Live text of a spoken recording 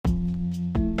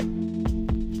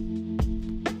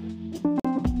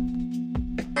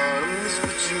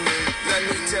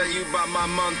you about my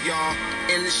month, y'all.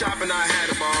 In the shopping, I had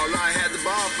a ball. I had the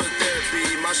ball for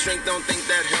therapy. My strength don't think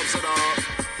that helps at all.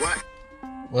 What?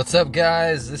 What's up,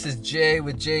 guys? This is Jay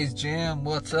with Jay's Jam.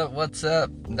 What's up?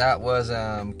 That was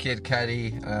Kid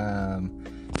Cudi,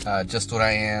 Just What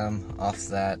I Am, off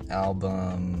that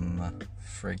album,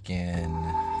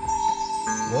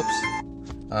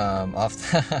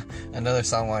 another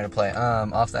song I wanted to play,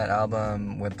 off that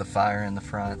album with the fire in the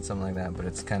front, something like that, but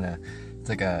it's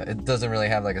it doesn't really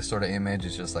have like a sort of image,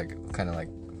 it's just like kind of like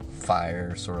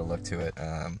fire sort of look to it,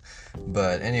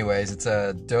 but anyways, it's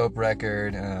a dope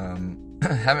record.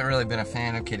 Haven't really been a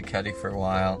fan of Kid Cudi for a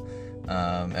while,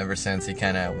 ever since he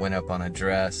kind of went up on a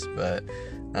dress, but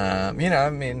to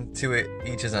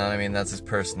each his own. That's his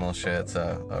personal shit,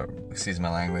 so, excuse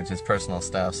my language, his personal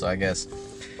stuff, so I guess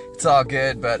it's all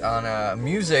good. But on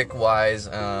music wise,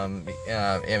 haven't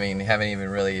even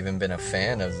really been a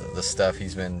fan of the stuff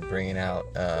he's been bringing out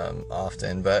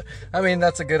often, but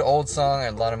that's a good old song,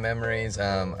 a lot of memories.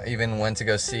 Even went to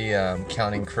go see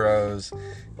Counting Crows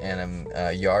and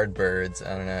Yardbirds.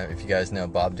 I don't know if you guys know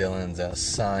Bob Dylan's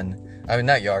son.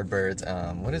 Not Yardbirds.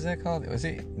 What is that called? Was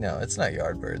he? No, it's not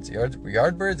Yardbirds.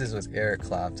 Yardbirds is with Eric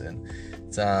Clapton.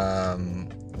 It's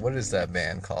what is that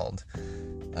band called?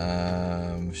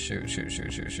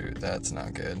 Shoot. That's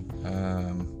not good.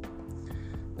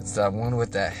 It's that one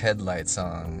with that headlight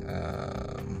song.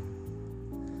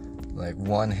 Like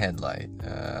one headlight.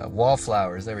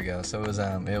 Wallflowers. There we go. So it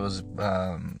was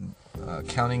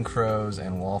Counting Crows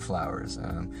and Wallflowers,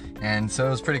 and so it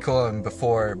was pretty cool. And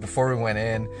before we went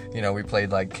in, we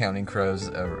played like Counting Crows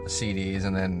CDs,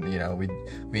 and then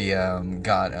we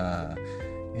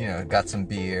got some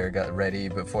beer, got ready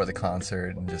before the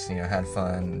concert, and just had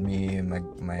fun, me and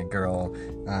my girl,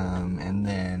 and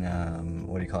then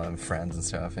friends and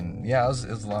stuff, and it was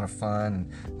a lot of fun.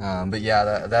 But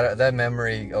that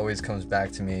memory always comes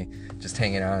back to me, just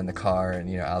hanging out in the car and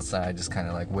outside, just kind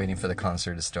of like waiting for the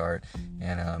concert to start.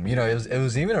 And it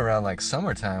was even around like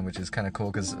summertime, which is kind of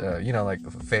cool because like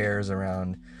fairs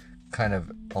around kind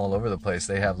of all over the place,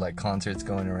 they have like concerts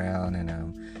going around, and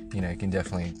you can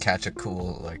definitely catch a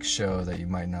cool like show that you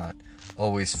might not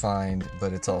always find,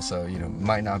 but it's also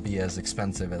might not be as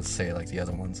expensive as say like the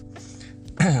other ones.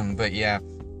 But check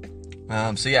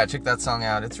that song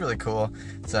out, it's really cool.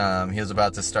 It's he was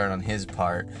about to start on his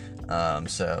part,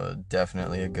 so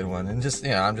definitely a good one. And just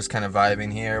I'm just kind of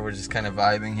vibing here, we're just kind of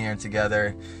vibing here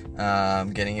together,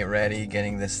 getting it ready,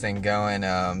 getting this thing going.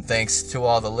 Thanks to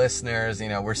all the listeners.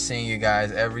 We're seeing you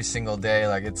guys every single day.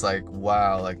 Like, it's like,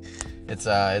 wow, like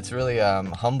it's really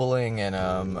humbling, and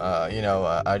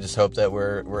I just hope that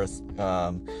we're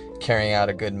carrying out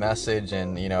a good message,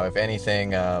 and if anything,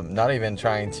 not even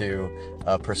trying to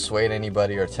persuade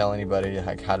anybody or tell anybody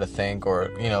like how to think,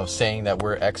 or saying that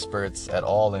we're experts at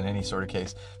all in any sort of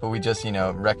case, but we just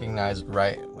recognize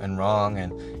right and wrong,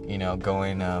 and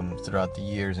going throughout the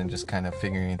years and just kind of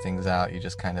figuring things out, you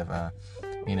just kind of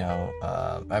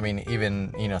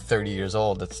even 30 years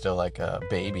old, that's still like a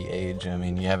baby age.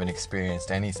 You haven't experienced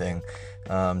anything.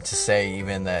 To say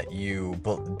even that you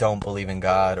don't believe in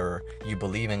God, or you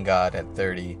believe in God at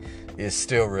 30, is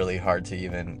still really hard to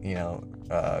even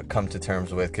come to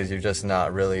terms with, because you're just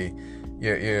not really,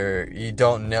 you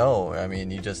don't know.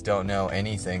 You just don't know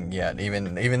anything yet,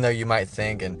 even though you might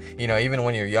think, and even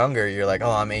when you're younger, you're like,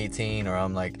 oh, I'm 18, or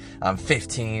I'm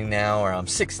 15 now, or I'm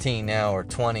 16 now, or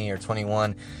 20 or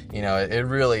 21. It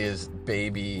really is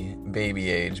baby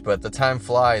age, but the time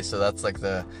flies. So that's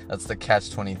the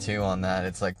catch-22 on that.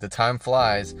 It's like the time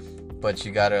flies, but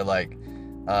you gotta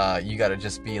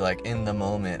just be like in the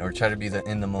moment, or try to be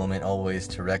in the moment always,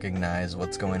 to recognize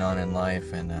what's going on in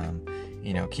life, and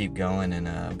keep going.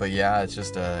 And but it's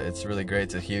just it's really great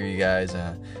to hear you guys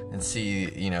and see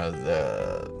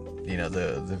the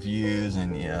views,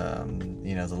 and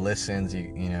the listens.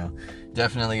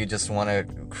 Definitely you just want to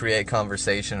create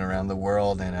conversation around the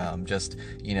world, and just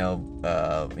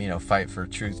fight for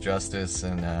truth, justice,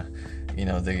 and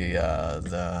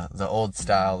the old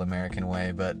style American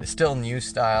way, but it's still new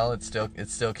style. It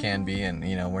still can be, and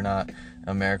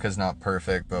America's not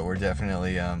perfect, but we're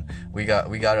definitely we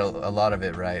got a lot of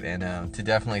it right, and to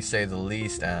definitely say the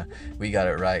least, we got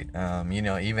it right.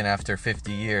 Even after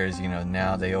 50 years,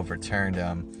 now they overturned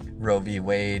Roe v.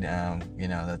 Wade.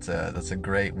 That's a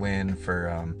great win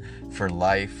for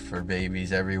life, for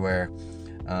babies everywhere.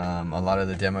 A lot of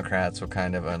the Democrats were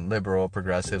kind of liberal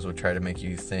progressives, would try to make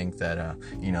you think that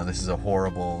this is a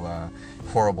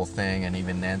horrible thing, and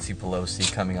even Nancy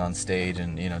Pelosi coming on stage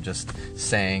and just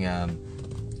saying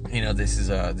this is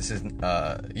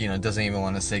doesn't even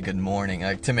want to say good morning,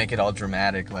 like, to make it all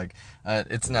dramatic, like,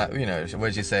 it's not,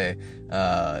 what'd you say,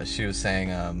 she was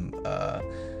saying,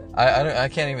 I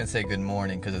can't even say good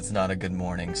morning because it's not a good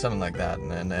morning, something like that,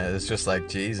 and it's just like,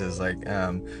 Jesus, like,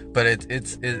 but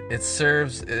it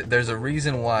serves, there's a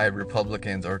reason why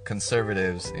Republicans or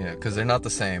conservatives, because they're not the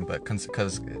same, but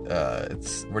because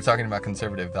we're talking about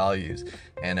conservative values,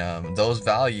 and those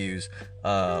values,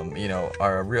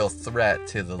 are a real threat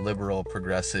to the liberal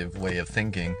progressive way of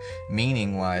thinking,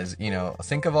 meaning wise.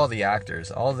 Think of all these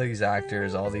actors, all these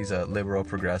liberal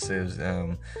progressives,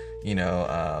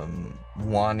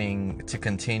 wanting to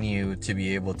continue to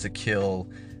be able to kill,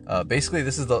 basically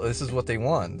this is what they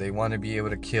want. They want to be able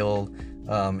to kill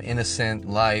innocent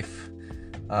life,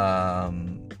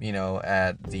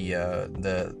 at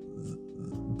the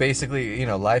basically,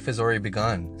 life has already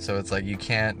begun. So it's like you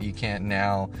can't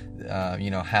now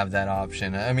have that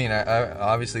option. I mean, I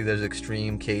obviously there's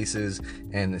extreme cases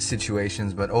and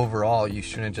situations, but overall you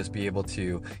shouldn't just be able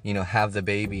to have the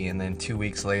baby and then 2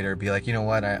 weeks later be like,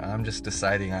 what, I'm just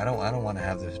deciding I don't want to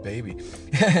have this baby.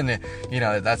 And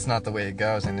that's not the way it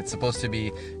goes. And it's supposed to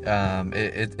be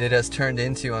it has turned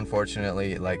into,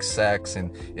 unfortunately, like sex,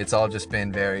 and it's all just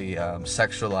been very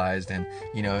sexualized, and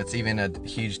it's even a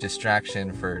huge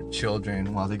distraction for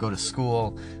children while they go to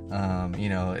school.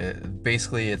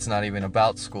 Basically it's not even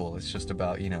about school. It's just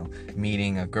about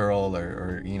meeting a girl,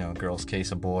 or girl's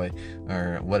case a boy,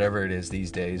 or whatever it is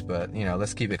these days. But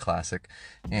let's keep it classic,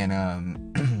 and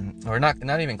or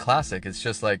not even classic. It's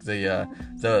just like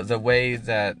the way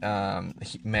that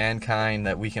mankind,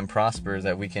 that we can prosper,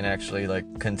 that we can actually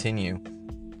like continue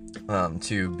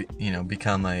to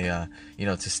become a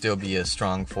to still be a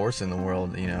strong force in the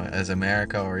world, as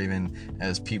America, or even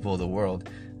as people of the world.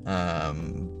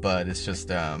 But it's just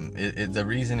the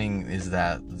reasoning is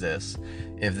that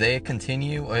if they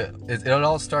continue, it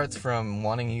all starts from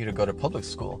wanting you to go to public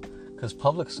school, because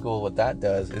public school, what that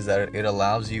does is that it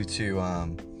allows you to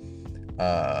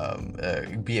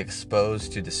be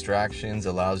exposed to distractions,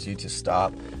 allows you to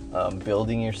stop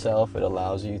building yourself. It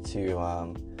allows you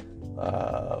to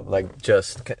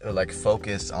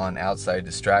focus on outside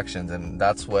distractions, and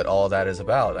that's what all that is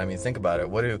about. I mean, think about it.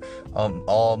 What do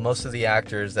most of the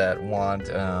actors that want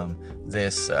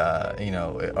this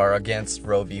are against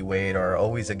Roe v. Wade, are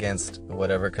always against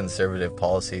whatever conservative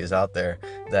policy is out there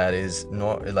that is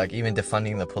like even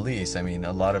defunding the police. I mean,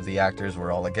 a lot of the actors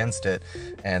were all against it,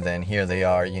 and then here they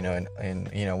are, and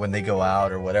when they go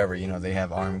out or whatever, they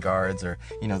have armed guards, or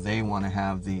they want to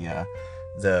have the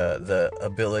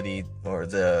ability, or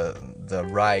the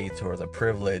right, or the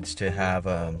privilege to have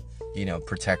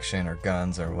protection, or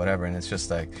guns, or whatever. And it's just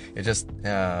like, it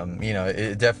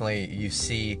definitely, you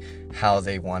see how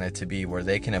they want it to be, where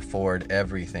they can afford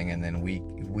everything, and then we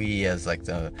as like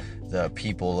the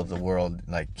people of the world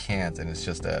like can't. And it's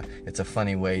just it's a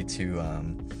funny way to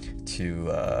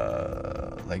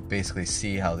like basically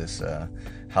see how this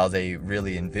how they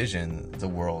really envision the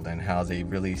world, and how they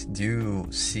really do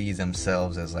see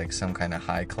themselves as like some kind of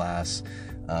high class,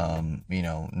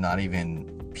 not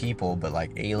even people, but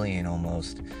like alien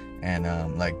almost, and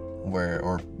like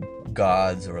or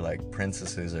gods, or like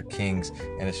princesses or kings.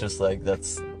 And it's just like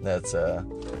that's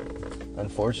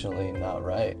unfortunately not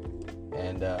right.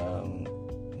 And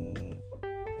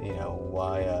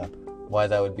why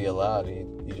that would be allowed,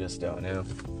 you just don't know.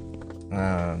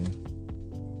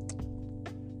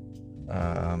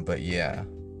 But yeah.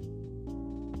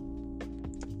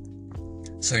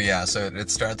 So it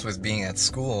starts with being at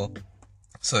school.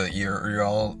 So you're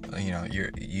all,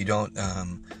 you don't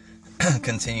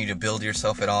continue to build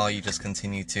yourself at all. You just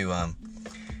continue to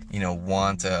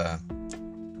want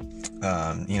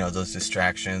those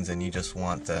distractions, and you just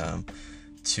want to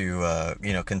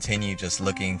continue just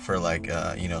looking for like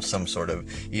some sort of,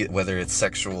 whether it's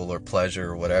sexual or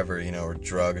pleasure or whatever, or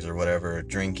drugs or whatever,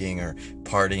 drinking or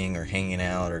partying or hanging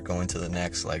out or going to the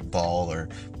next like ball or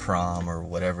prom or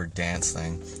whatever dance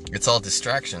thing. It's all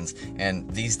distractions, and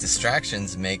these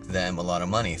distractions make them a lot of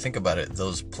money. Think about it.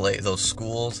 Those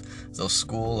school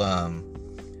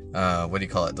what do you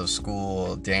call it? Those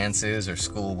school dances or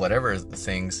school whatever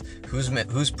things.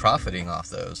 Who's profiting off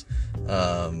those?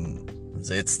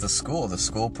 It's the school. The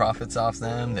school profits off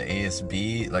them. The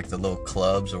ASB, like the little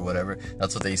clubs or whatever.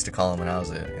 That's what they used to call them when I was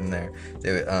in there.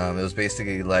 It was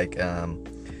basically like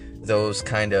those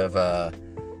kind of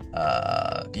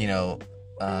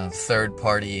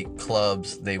third-party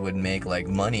clubs. They would make like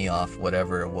money off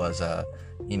whatever was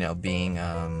being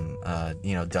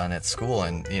done at school,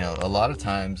 and a lot of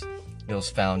times it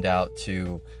was found out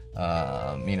to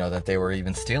that they were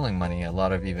even stealing money. A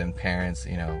lot of even parents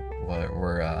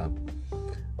were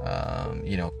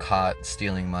caught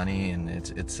stealing money, and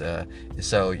it's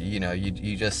so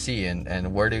you just see,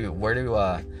 and where do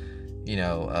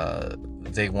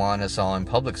they want us all in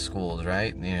public schools,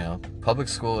 right? Public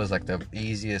school is like the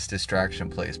easiest distraction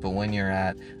place, but when you're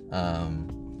at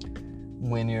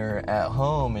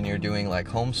home and you're doing like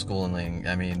homeschooling,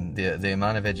 I mean, the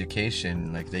amount of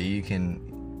education like that you can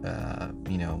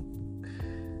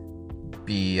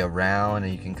be around,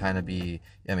 and you can kind of be,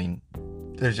 I mean,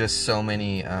 there's just so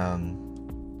many,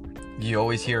 you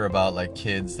always hear about like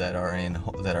kids that are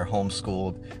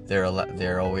homeschooled. They're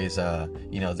always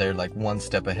they're like one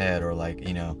step ahead, or like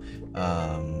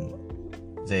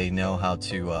they know how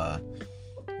to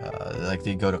like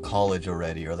they go to college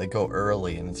already, or they go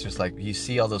early, and it's just like you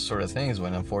see all those sort of things,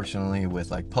 when unfortunately with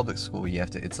like public school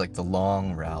it's like the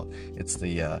long route, it's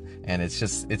the and it's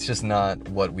just not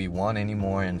what we want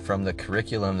anymore. And from the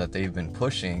curriculum that they've been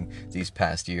pushing these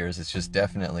past years, it's just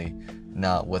definitely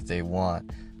not what they want,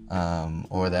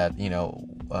 or that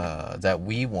that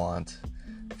we want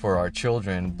for our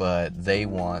children, but they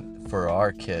want for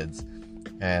our kids,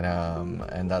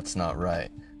 and that's not right.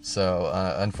 So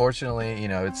unfortunately,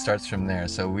 it starts from there.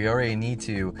 So we already need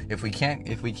to, if we can't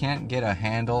get a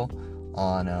handle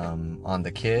on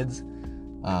the kids,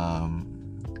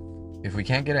 if we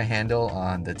can't get a handle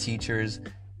on the teachers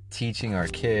teaching our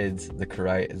kids the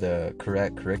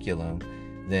correct curriculum,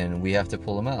 then we have to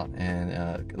pull them out.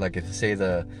 And like if say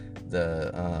the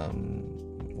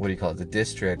the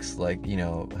districts, like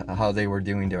how they were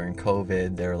doing during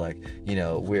COVID, they're like,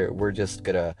 we're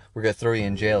gonna throw you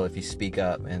in jail if you speak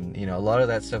up, and a lot of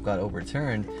that stuff got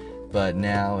overturned, but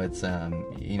now it's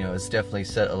it's definitely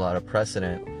set a lot of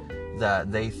precedent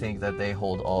that they think that they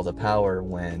hold all the power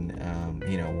when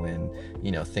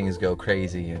things go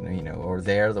crazy, and or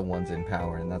they're the ones in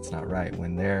power, and that's not right.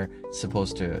 When they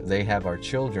have our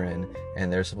children,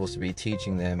 and they're supposed to be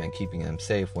teaching them and keeping them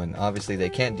safe, when obviously they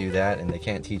can't do that, and they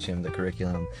can't teach them the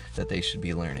curriculum that they should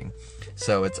be learning.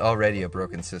 So it's already a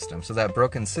broken system. So that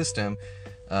broken system,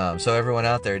 so everyone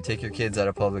out there, take your kids out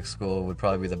of public school would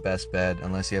probably be the best bet,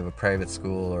 unless you have a private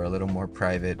school or a little more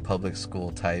private public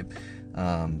school type.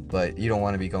 But you don't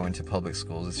want to be going to public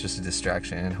schools. It's just a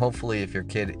distraction. And hopefully if your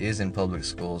kid is in public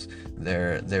schools,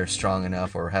 they're strong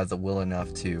enough or have the will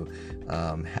enough to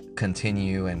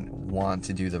continue and want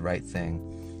to do the right thing,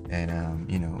 and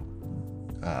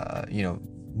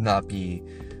not be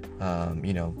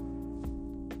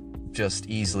just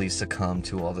easily succumb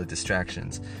to all the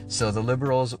distractions. So the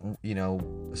liberals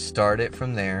start it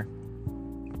from there.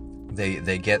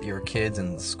 They get your kids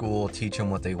in school, teach them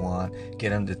what they want,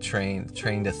 get them to train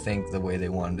to think the way they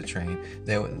want them to train.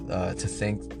 They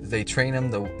train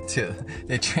them to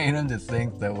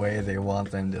think the way they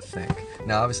want them to think.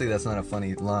 Now, obviously, that's not a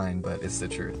funny line, but it's the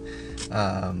truth.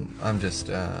 I'm just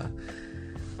a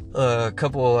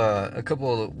couple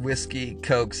of whiskey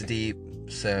cokes deep.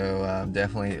 So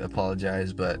definitely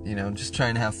apologize, but just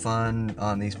trying to have fun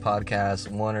on these podcasts,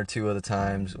 one or two of the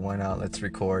times. Why not? Let's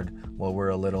record while we're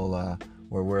a little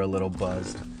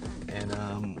buzzed, and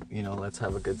let's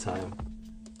have a good time.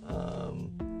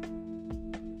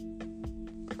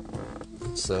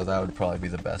 So that would probably be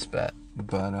the best bet.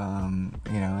 But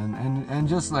and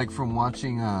just like from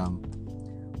watching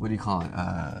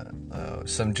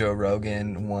some Joe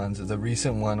Rogan ones. The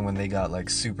recent one when they got like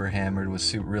super hammered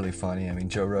was really funny. I mean,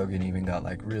 Joe Rogan even got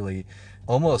like really,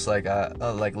 almost like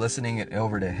listening it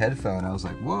over to headphone. I was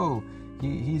like, whoa,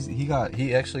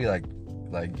 he actually like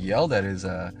yelled at his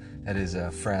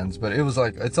friends, but it was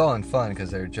like, it's all in fun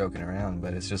because they're joking around.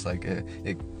 But it's just like it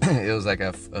was like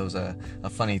a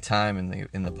funny time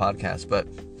in the podcast, but.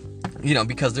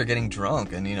 Because they're getting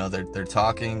drunk, and they're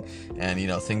talking, and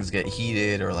things get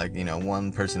heated, or like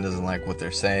one person doesn't like what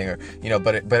they're saying, or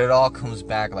but it all comes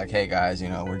back like, hey guys,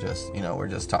 we're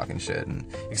just talking shit, and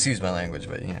excuse my language,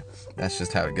 but that's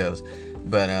just how it goes.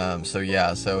 But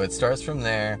so it starts from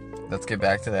there. Let's get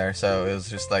back to there. So it was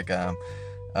just like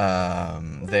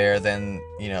there, then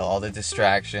all the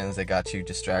distractions. They got you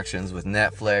distractions with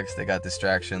Netflix. They got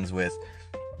distractions with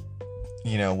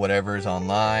whatever's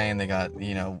online. They got,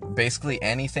 basically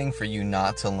anything for you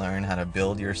not to learn how to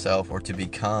build yourself or to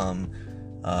become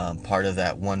part of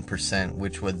that 1%,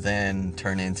 which would then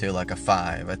turn into like a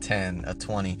 5, a 10, a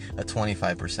 20, a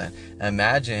 25%.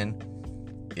 Imagine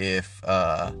if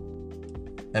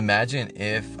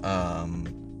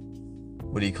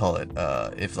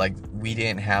if like we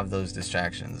didn't have those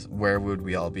distractions, where would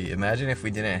we all be? Imagine if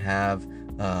we didn't have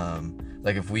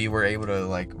like if we were able to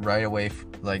like right away,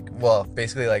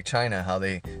 basically like China, how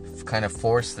they kind of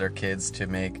force their kids to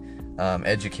make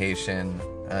education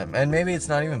and maybe it's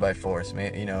not even by force.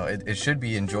 It should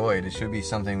be enjoyed. It should be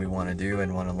something we want to do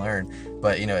and want to learn.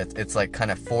 But it's like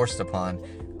kind of forced upon,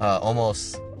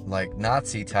 almost like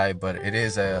Nazi type. But it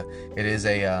is the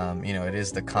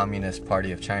Communist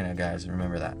Party of China, guys.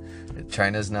 Remember that.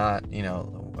 China's not,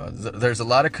 there's a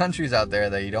lot of countries out there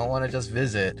that you don't want to just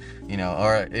visit,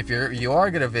 or if you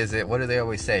are going to visit, what do they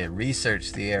always say?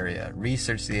 Research the area.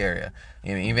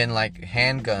 Even like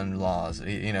handgun laws,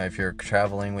 if you're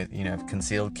traveling with,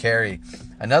 concealed carry.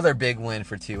 Another big win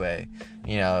for 2A.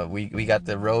 We got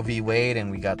the Roe v. Wade and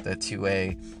we got the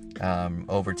 2A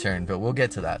overturned, but we'll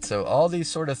get to that. So all these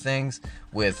sort of things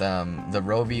with the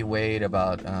Roe v. Wade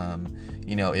about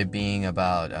it being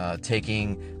about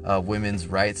taking women's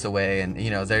rights away, and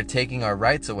they're taking our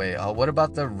rights away. What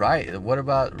about the right? What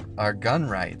about our gun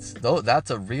rights? Though that's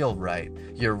a real right.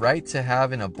 Your right to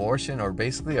have an abortion, or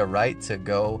basically a right to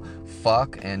go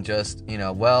fuck and just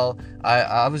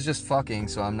I was just fucking,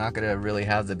 so I'm not gonna really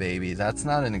have the baby. That's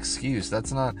not an excuse.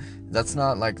 That's not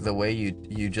like the way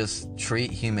you just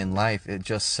treat human life. It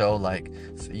just so like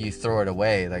you throw it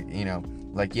away,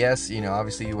 like yes,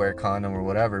 obviously you wear a condom or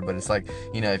whatever, but it's like,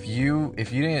 if you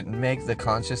didn't make the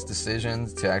conscious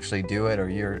decisions to actually do it, or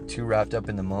you're too wrapped up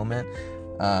in the moment,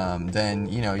 then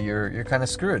you're kind of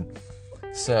screwed.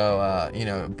 So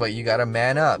but you gotta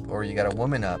man up, or you gotta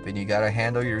woman up, and you gotta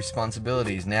handle your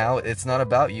responsibilities. Now it's not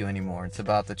about you anymore, it's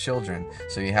about the children.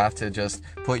 So you have to just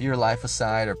put your life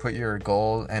aside, or put your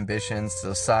goal ambitions to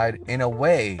the side in a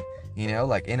way,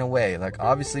 like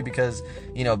obviously, because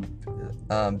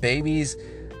babies,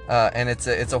 and it's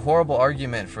a horrible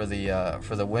argument for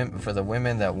the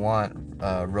women that want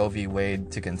Roe v.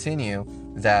 Wade to continue,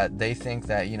 that they think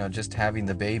that just having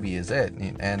the baby is it,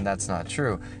 and that's not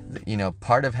true.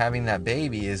 Part of having that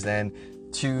baby is then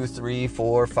 2, 3,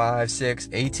 4, 5, 6,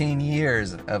 18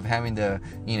 years of having to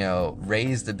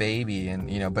raise the baby,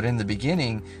 and but in the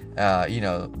beginning,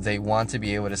 they want to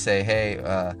be able to say, hey,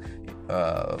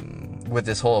 with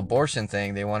this whole abortion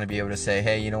thing, they want to be able to say,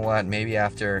 hey, you know what, maybe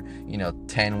after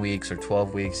 10 weeks or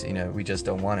 12 weeks, we just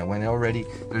don't want it, when already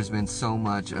there's been so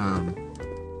much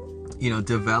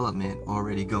development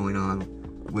already going on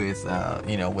with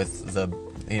with the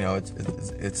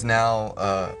it's now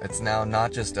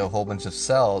not just a whole bunch of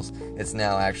cells. It's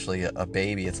now actually a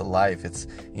baby. It's a life. It's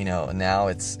now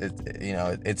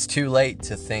it's too late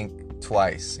to think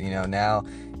twice. Now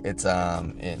it's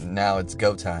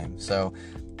go time. So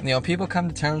people come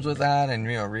to terms with that, and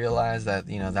realize that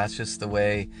that's just the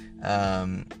way.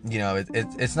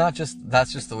 It's not just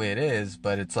that's just the way it is,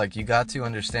 but it's like you got to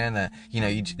understand that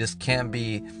you just can't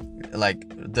be like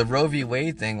the Roe v.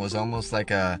 Wade thing was almost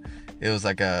like a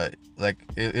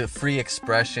free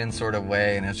expression sort of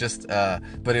way, and it's just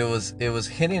but it was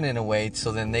hidden in a way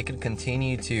so then they could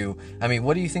continue to. I mean,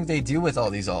 what do you think they do with all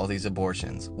these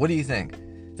abortions? What do you think?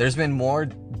 There's been more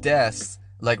deaths.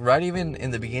 Like right even in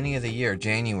the beginning of the year,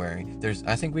 January,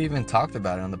 I think we even talked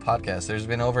about it on the podcast.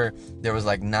 There was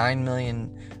like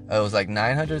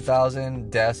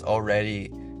 900,000 deaths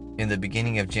already in the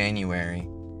beginning of January,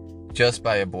 just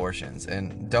by abortions.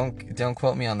 And don't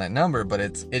quote me on that number, but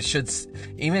it should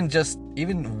even just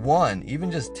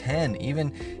 10,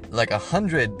 even like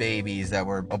 100 babies that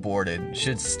were aborted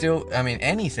should still, I mean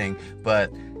anything,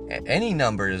 but any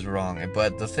number is wrong.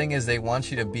 But the thing is, they want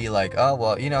you to be like, oh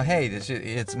well, hey,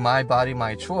 it's my body,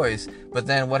 my choice. But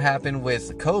then what happened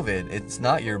with COVID? It's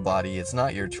not your body, it's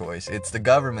not your choice, it's the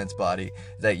government's body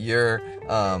that you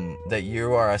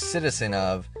are a citizen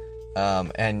of,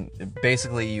 and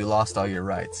basically you lost all your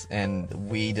rights and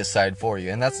we decide for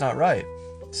you, and that's not right.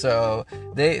 So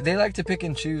they like to pick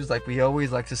and choose, like we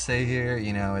always like to say here,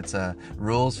 it's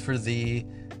rules for thee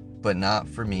but not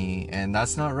for me, and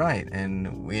that's not right.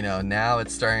 And now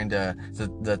it's starting to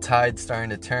the tide's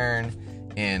starting to turn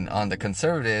in on the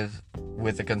conservative,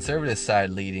 with the conservative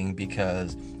side leading,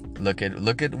 because look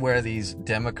at where these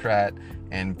Democrat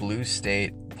and blue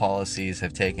state policies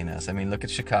have taken us. I mean, look at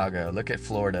Chicago, look at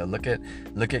Florida, look at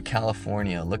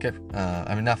California, look at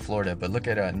not Florida, but look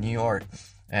at New York.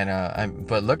 And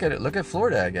but look at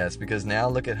Florida, I guess, because now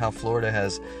look at how Florida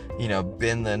has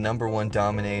been the number one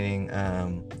dominating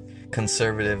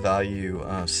conservative value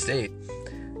state,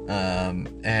 and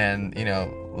a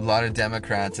lot of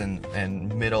Democrats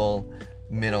and middle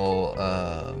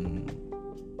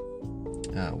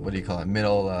what do you call it,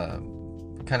 middle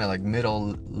kind of like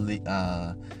middle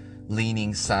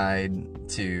leaning side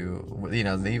to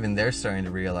even they're starting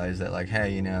to realize that, like,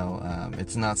 hey,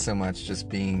 it's not so much just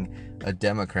being a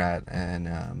Democrat, and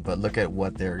but look at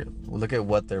what their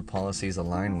policies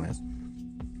align with.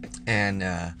 And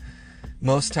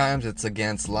most times it's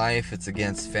against life, it's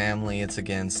against family, it's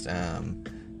against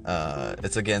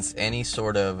it's against any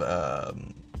sort of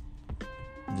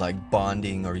like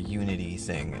bonding or unity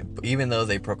thing, even though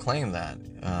they proclaim that.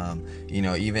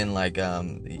 Even like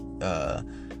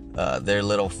their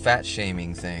little fat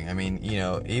shaming thing. I mean,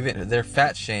 even they're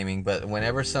fat shaming, but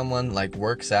whenever someone like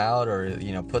works out or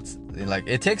puts, like,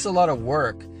 it takes a lot of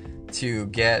work to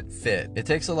get fit. It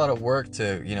takes a lot of work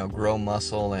to grow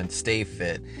muscle and stay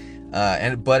fit,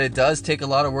 but it does take a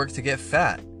lot of work to get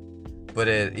fat. But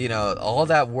all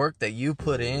that work that you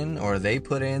put in or they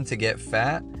put in to get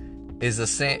fat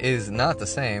is not the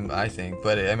same, I think.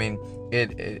 But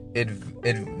it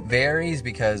varies,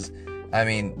 because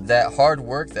that hard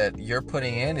work that you're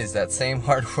putting in is that same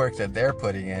hard work that they're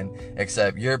putting in,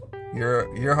 except your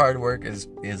hard work is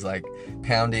like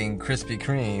pounding Krispy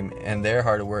Kreme, and their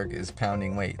hard work is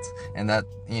pounding weights. And that,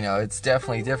 it's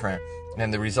definitely different,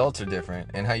 and the results are different,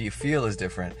 and how you feel is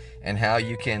different, and how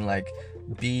you can like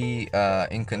be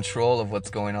in control of what's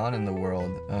going on in the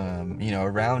world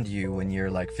around you when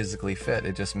you're like physically fit.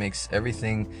 It just makes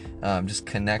everything just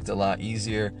connect a lot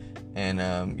easier,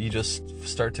 and you just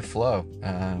start to flow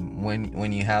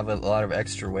when you have a lot of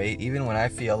extra weight. Even when I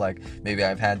feel like maybe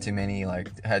I've had too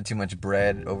much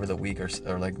bread over the week,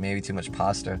 or like maybe too much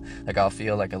pasta, like I'll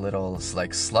feel like a little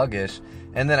like sluggish,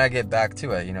 and then I get back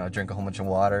to it. I drink a whole bunch of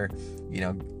water,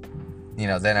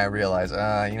 then I realize,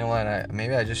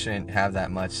 maybe I just shouldn't have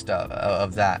that much stuff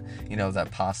of that,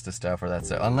 that pasta stuff or that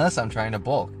stuff, unless I'm trying to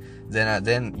bulk.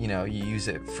 Then you use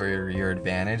it for your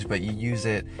advantage, but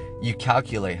you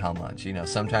calculate how much.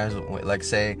 Sometimes, like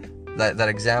say that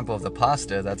example of the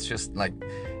pasta, that's just like,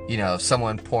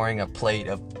 someone pouring a plate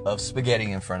of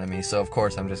spaghetti in front of me. So of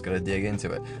course I'm just gonna dig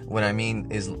into it. What I mean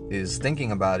is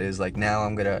thinking about is like, now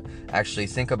I'm gonna actually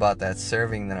think about that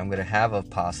serving that I'm gonna have of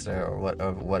pasta or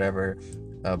whatever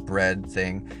bread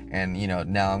thing, and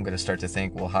now I'm gonna start to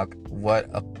think, well,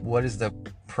 what is the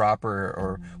proper,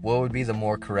 or what would be the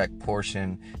more correct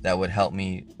portion that would help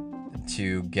me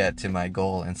to get to my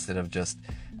goal, instead of just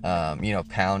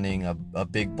pounding a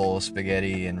big bowl of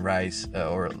spaghetti and rice,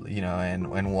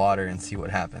 and water, and see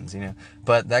what happens,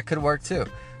 but that could work too.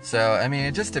 So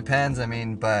it just depends.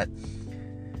 But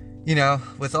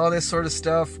with all this sort of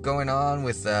stuff going on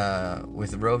with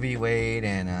Roe v. Wade,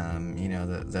 and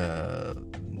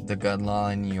the gun law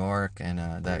in New York, and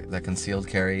that concealed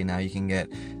carry, now you can get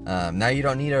now you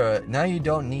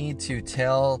don't need to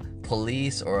tell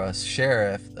police or a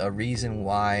sheriff a reason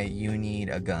why you need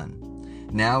a gun.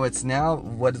 Now it's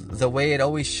the way it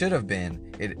always should have been.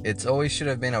 It's always should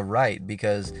have been a right,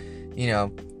 because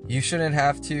you shouldn't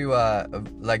have to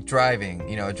like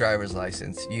driving, a driver's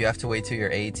license. You have to wait till you're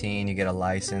 18, you get a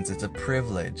license. It's a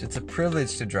privilege. It's a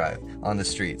privilege to drive on the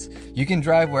streets. You can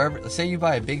drive wherever. Say you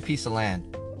buy a big piece of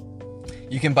land.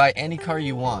 You can buy any car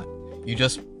you want. You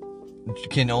just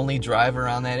can only drive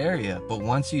around that area. But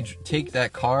once you take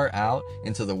that car out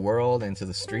into the world, into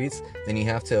the streets, then you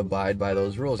have to abide by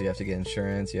those rules. You have to get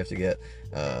insurance. You have to get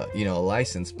a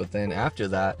license. But then after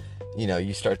that,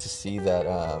 you start to see that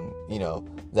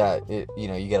that it,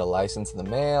 you get a license in the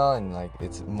mail, and like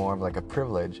it's more of like a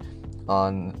privilege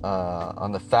on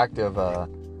the fact of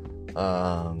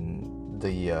and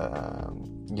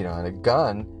a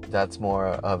gun, that's more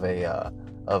of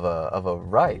a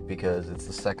right, because it's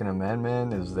the Second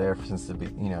Amendment. It was there since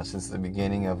the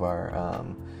beginning of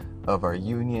our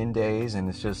Union days, and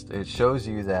it shows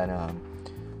you that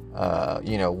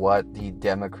what the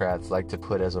Democrats like to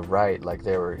put as a right, like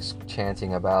they were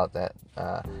chanting about that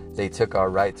they took our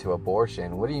right to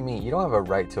abortion. What do you mean? You don't have a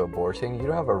right to abortion. You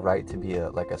don't have a right to be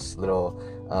a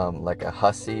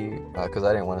hussy, because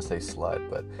I didn't want to say slut,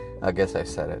 but I guess I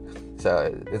said it.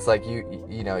 So it's like you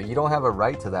don't have a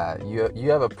right to that. You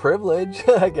have a privilege,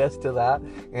 I guess, to that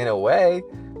in a way.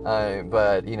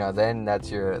 But then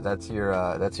that's your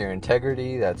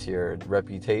integrity, that's your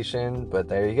reputation. But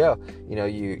there you go.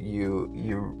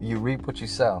 You reap what you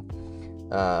sow.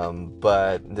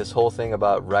 But this whole thing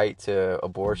about right to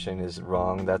abortion is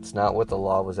wrong. That's not what the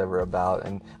law was ever about.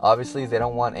 And obviously they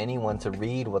don't want anyone to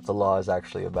read what the law is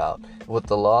actually about. What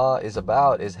the law is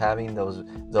about is having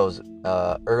those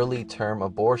early term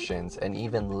abortions, and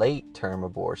even late term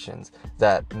abortions,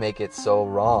 that make it so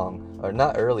wrong. Or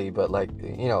not early, but like,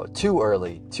 too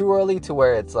early to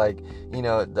where it's like,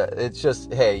 it's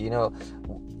just, hey,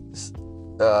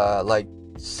 like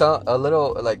a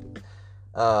little like,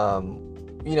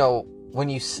 when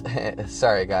you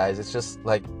sorry guys, it's just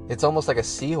like, it's almost like a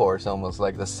seahorse, almost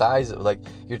like the size of, like,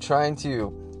 you're trying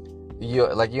to, you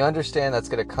understand that's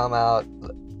going to come out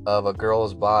of a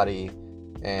girl's body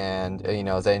And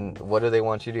then what do they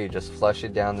want you to do? Just flush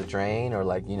it down the drain, or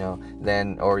like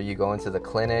then, or you go into the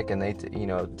clinic and they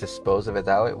dispose of it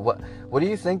that way? What do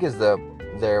you think is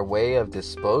their way of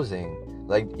disposing?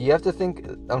 Like, you have to think,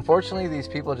 unfortunately these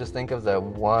people just think of the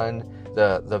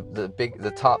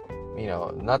top,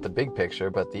 not the big picture,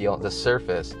 but the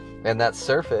surface. And that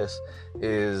surface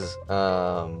is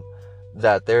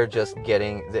that they're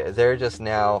just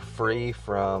now free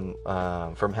from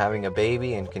having a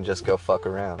baby and can just go fuck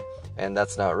around. And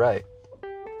that's not right.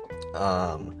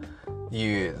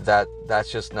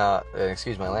 That's just not,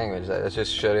 excuse my language, that's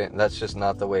just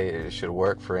not the way it should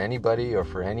work for anybody or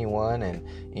for anyone. And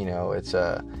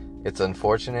it's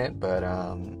unfortunate, but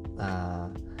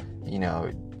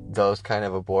those kind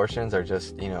of abortions are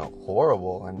just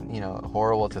horrible, and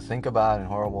horrible to think about and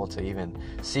horrible to even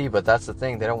see. But that's the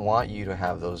thing, they don't want you to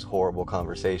have those horrible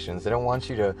conversations. They don't want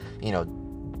you to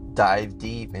dive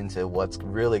deep into what's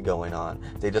really going on.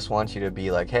 They just want you to be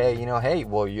like, hey,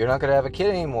 well, you're not gonna have a kid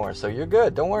anymore, so you're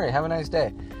good, don't worry, have a nice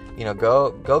day,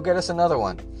 go get us another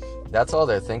one. That's all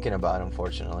they're thinking about,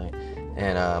 unfortunately.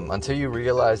 And until you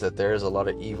realize that there's a lot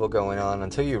of evil going on,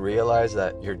 until you realize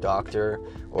that your doctor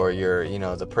or your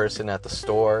the person at the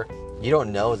store, you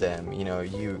don't know them.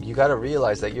 You got to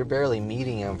realize that you're barely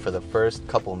meeting them for the first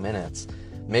couple minutes.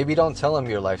 Maybe don't tell them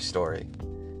your life story.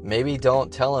 Maybe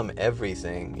don't tell them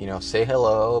everything. Say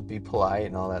hello, be polite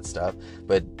and all that stuff.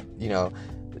 But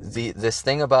this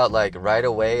thing about like right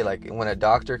away, like when a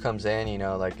doctor comes in,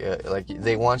 like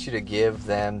they want you to give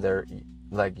them their,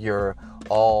 like, your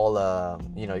all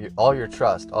all your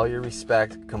trust, all your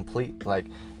respect, complete, like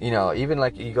even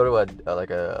like you go to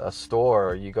a store,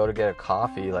 or you go to get a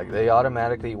coffee, like they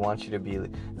automatically want you to be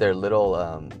their little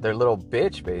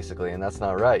bitch, basically. And that's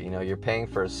not right. You're paying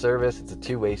for a service, it's a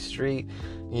two-way street,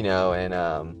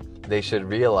 and they should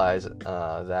realize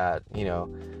that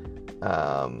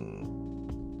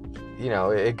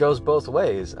it goes both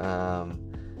ways.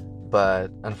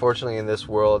 But unfortunately, in this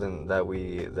world and that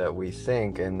we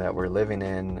think and that we're living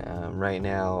in right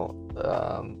now,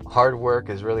 hard work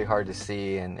is really hard to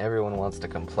see, and everyone wants to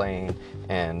complain.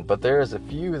 But there's a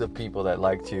few of the people that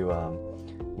like to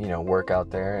work out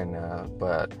there, and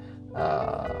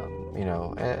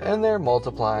they're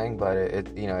multiplying. But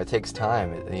it takes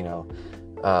time.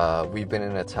 We've been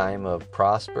in a time of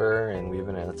prosper, and we've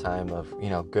been in a time of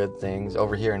good things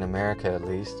over here in America, at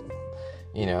least.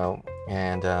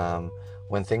 And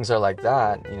when things are like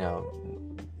that,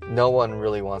 no one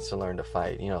really wants to learn to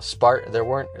fight.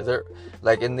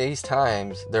 Like in these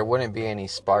times, there wouldn't be any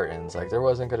Spartans. Like there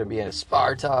wasn't going to be any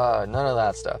Sparta, none of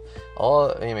that stuff.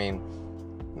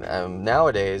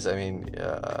 Nowadays,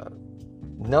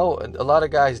 no, a lot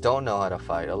of guys don't know how to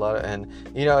fight.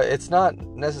 It's not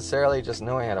necessarily just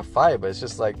knowing how to fight, but it's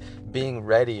just like being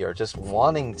ready, or just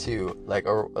wanting to, like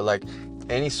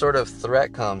any sort of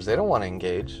threat comes, they don't want to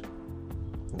engage.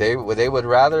 They would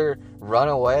rather run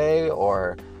away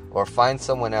or find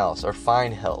someone else, or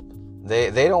find help. They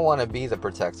don't want to be the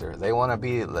protector. They want to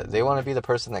be the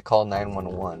person that called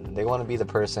 911. They want to be the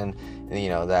person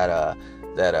that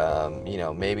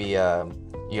maybe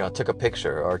took a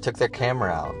picture, or took their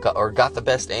camera out, or got the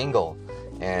best angle.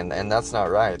 And that's not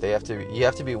right. You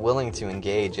have to be willing to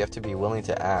engage. You have to be willing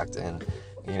to act. And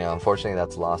unfortunately,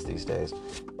 that's lost these days.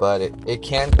 But it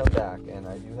can come back, and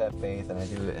I do have faith, and I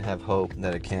do have hope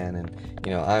that it can. And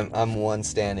I'm one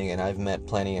standing, and I've met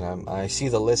plenty, and I see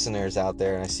the listeners out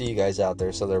there, and I see you guys out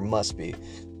there, so there must be.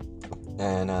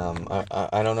 And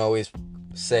I don't always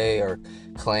say or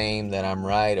claim that I'm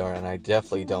right, and I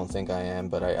definitely don't think I am,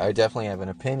 but I definitely have an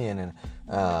opinion,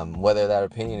 and whether that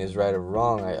opinion is right or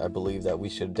wrong, I believe that we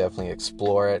should definitely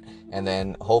explore it, and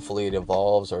then hopefully it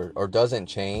evolves or doesn't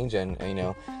change, and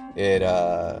it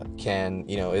can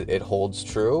it holds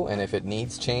true, and if it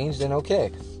needs change, then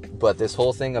okay. But this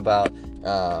whole thing about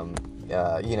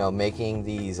making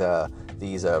these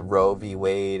Roe v.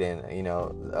 Wade, and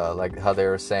like how they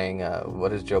were saying, what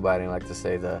does Joe Biden like to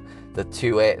say, the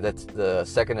 2A, that's the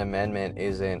Second Amendment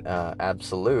isn't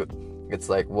absolute. It's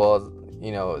like, well,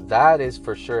 that is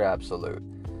for sure absolute.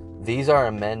 These are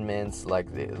amendments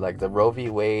like the Roe v.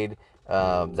 Wade,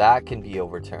 that can be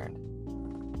overturned.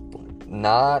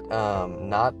 Not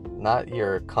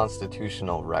your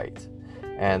constitutional right.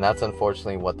 And that's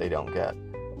unfortunately what they don't get.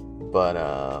 But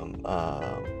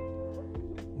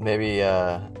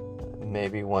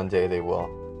maybe one day they will.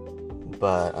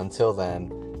 But until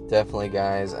then, definitely,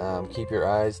 guys, keep your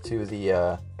eyes to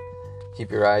the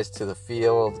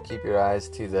field, keep your eyes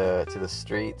to the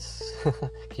streets,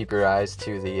 keep your eyes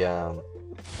to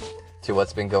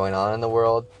what's been going on in the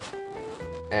world,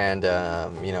 and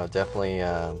definitely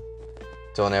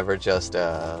don't ever just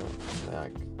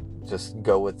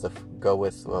go with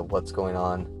what's going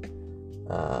on,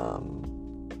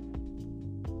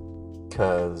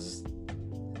 because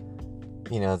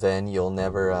then you'll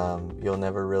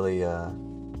never really